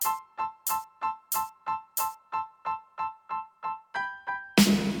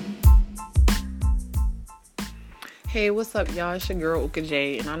Hey, what's up, y'all? It's your girl Uka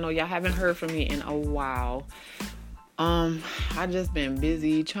J, and I know y'all haven't heard from me in a while. I just been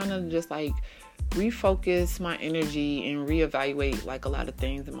busy trying to just refocus my energy and reevaluate a lot of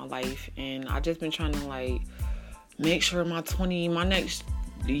things in my life, and I just been trying to make sure my next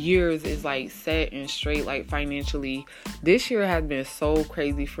years is set and straight financially. This year has been so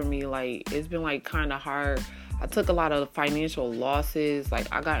crazy for me. It's been kind of hard. I took a lot of financial losses.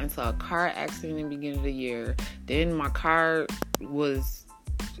 I got into a car accident in the beginning of the year. Then my car was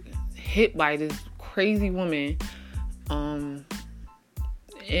hit by this crazy woman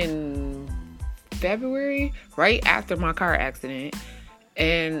in February, right after my car accident.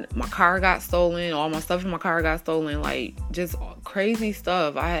 And my car got stolen. All my stuff in my car got stolen. Just crazy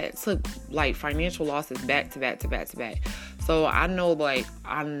stuff. I had took financial losses back to back. So I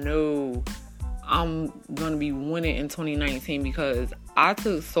know I'm gonna be winning in 2019 because I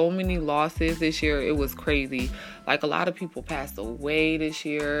took so many losses this year. It was crazy. A lot of people passed away this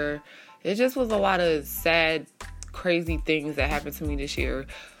year. It just was a lot of sad, crazy things that happened to me this year.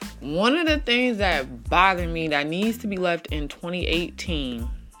 One of the things that bothered me that needs to be left in 2018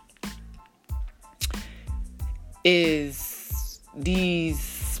 is these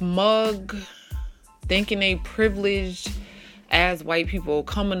smug, thinking they privileged as white people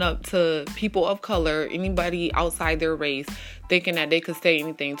coming up to people of color, anybody outside their race, thinking that they could say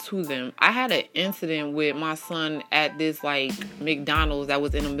anything to them. I had an incident with my son at this McDonald's that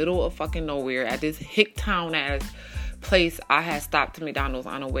was in the middle of fucking nowhere, at this hick town ass place. I had stopped to McDonald's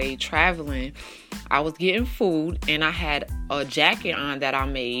on the way traveling. I was getting food and I had a jacket on that I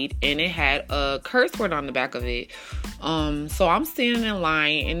made and it had a curse word on the back of it. So I'm standing in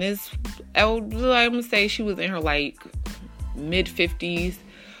line and this I'm gonna say she was in her mid-50s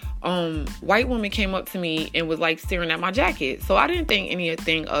white woman came up to me and was staring at my jacket. So I didn't think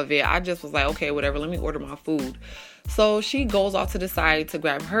anything of it. I just was okay, whatever, let me order my food. So she goes off to the side to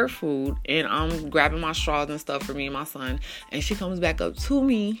grab her food, and I'm grabbing my straws and stuff for me and my son, and she comes back up to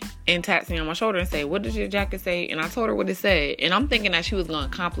me and taps me on my shoulder and say, "What does your jacket say?" And I told her what it said, and I'm thinking that she was gonna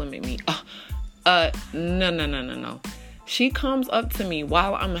compliment me. No. She comes up to me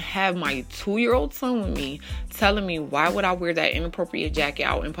while I'm have my 2-year-old son with me, telling me why would I wear that inappropriate jacket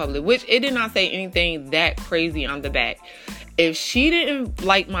out in public, which it did not say anything that crazy on the back. If she didn't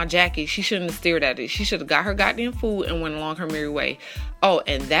like my jacket, she shouldn't have stared at it. She should have got her goddamn food and went along her merry way. Oh,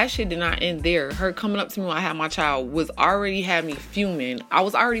 and that shit did not end there. Her coming up to me while I had my child was already had me fuming. I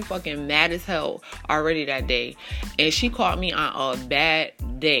was already fucking mad as hell already that day. And she caught me on a bad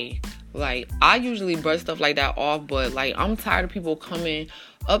day. I usually brush stuff like that off, but I'm tired of people coming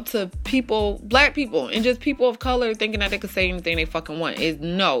up to people, black people, and just people of color thinking that they could say anything they fucking want.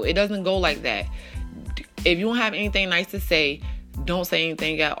 No, it doesn't go like that. If you don't have anything nice to say, don't say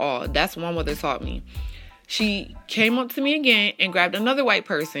anything at all. That's what my mother taught me. She came up to me again and grabbed another white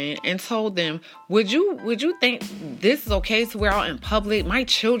person and told them, would you think this is okay to wear out in public? My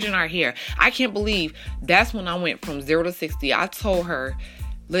children are here. I can't believe. That's when I went from 0 to 60. I told her,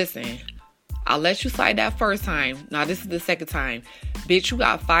 listen, I'll let you slide that first time. Now this is the second time. Bitch, you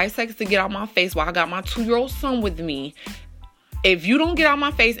got 5 seconds to get out my face while I got my 2-year-old son with me. If you don't get out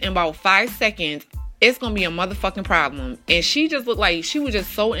my face in about 5 seconds, it's gonna be a motherfucking problem. And she just looked like she was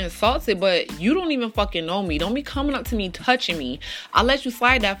just so insulted, but you don't even fucking know me. Don't be coming up to me, touching me. I let you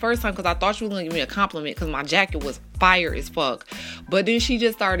slide that first time because I thought you were gonna give me a compliment because my jacket was fire as fuck. But then she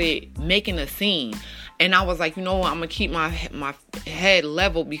just started making a scene. And I was like, you know what? I'm going to keep my head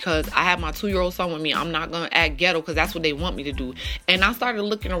level because I have my 2-year-old son with me. I'm not going to act ghetto because that's what they want me to do. And I started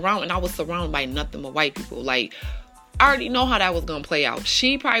looking around and I was surrounded by nothing but white people. I already know how that was going to play out.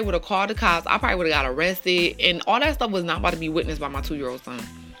 She probably would have called the cops. I probably would have got arrested. And all that stuff was not about to be witnessed by my 2-year-old son.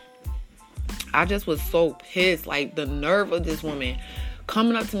 I just was so pissed. The nerve of this woman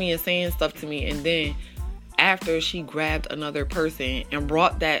coming up to me and saying stuff to me. And then after she grabbed another person and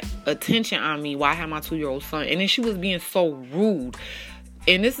brought that attention on me while I had my 2-year-old son. And then she was being so rude.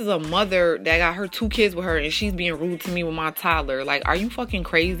 And this is a mother that got her 2 kids with her and she's being rude to me with my toddler. Are you fucking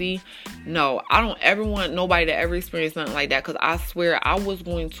crazy? No, I don't ever want nobody to ever experience nothing like that because I swear I was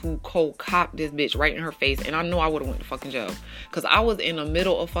going to cold cop this bitch right in her face and I know I would have went to fucking jail because I was in the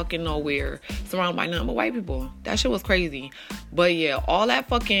middle of fucking nowhere surrounded by nothing but white people. That shit was crazy. But yeah, all that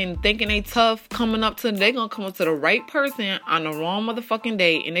fucking thinking they tough they gonna come up to the right person on the wrong motherfucking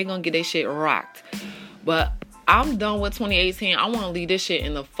day and they gonna get their shit rocked. But I'm done with 2018. I want to leave this shit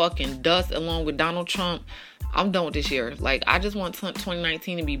in the fucking dust along with Donald Trump. I'm done with this year. I just want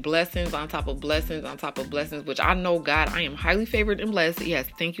 2019 to be blessings on top of blessings on top of blessings, which I know, God, I am highly favored and blessed. Yes,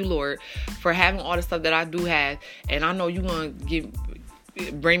 thank you, Lord, for having all the stuff that I do have. And I know you're going to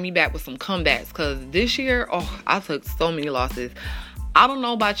bring me back with some comebacks. Because this year, I took so many losses. I don't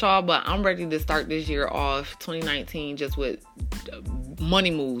know about y'all, but I'm ready to start this year off 2019 just with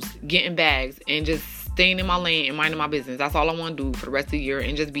money moves, getting bags, and just staying in my lane and minding my business. That's all I want to do for the rest of the year,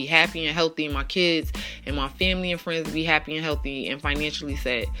 and just be happy and healthy. My kids and my family and friends be happy and healthy and financially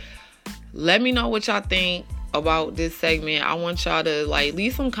set. Let me know what y'all think about this segment. I want y'all to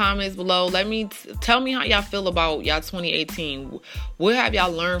leave some comments below. Tell me how y'all feel about y'all 2018. What have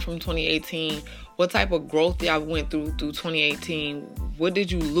y'all learned from 2018? What type of growth y'all went through 2018? What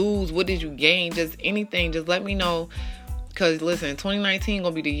did you lose? What did you gain? Just anything. Just let me know. Because listen, 2019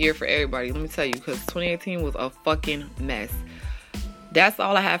 gonna be the year for everybody. Let me tell you, because 2018 was a fucking mess. That's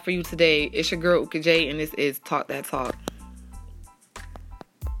all I have for you today. It's your girl Uka J, and this is Talk That Talk.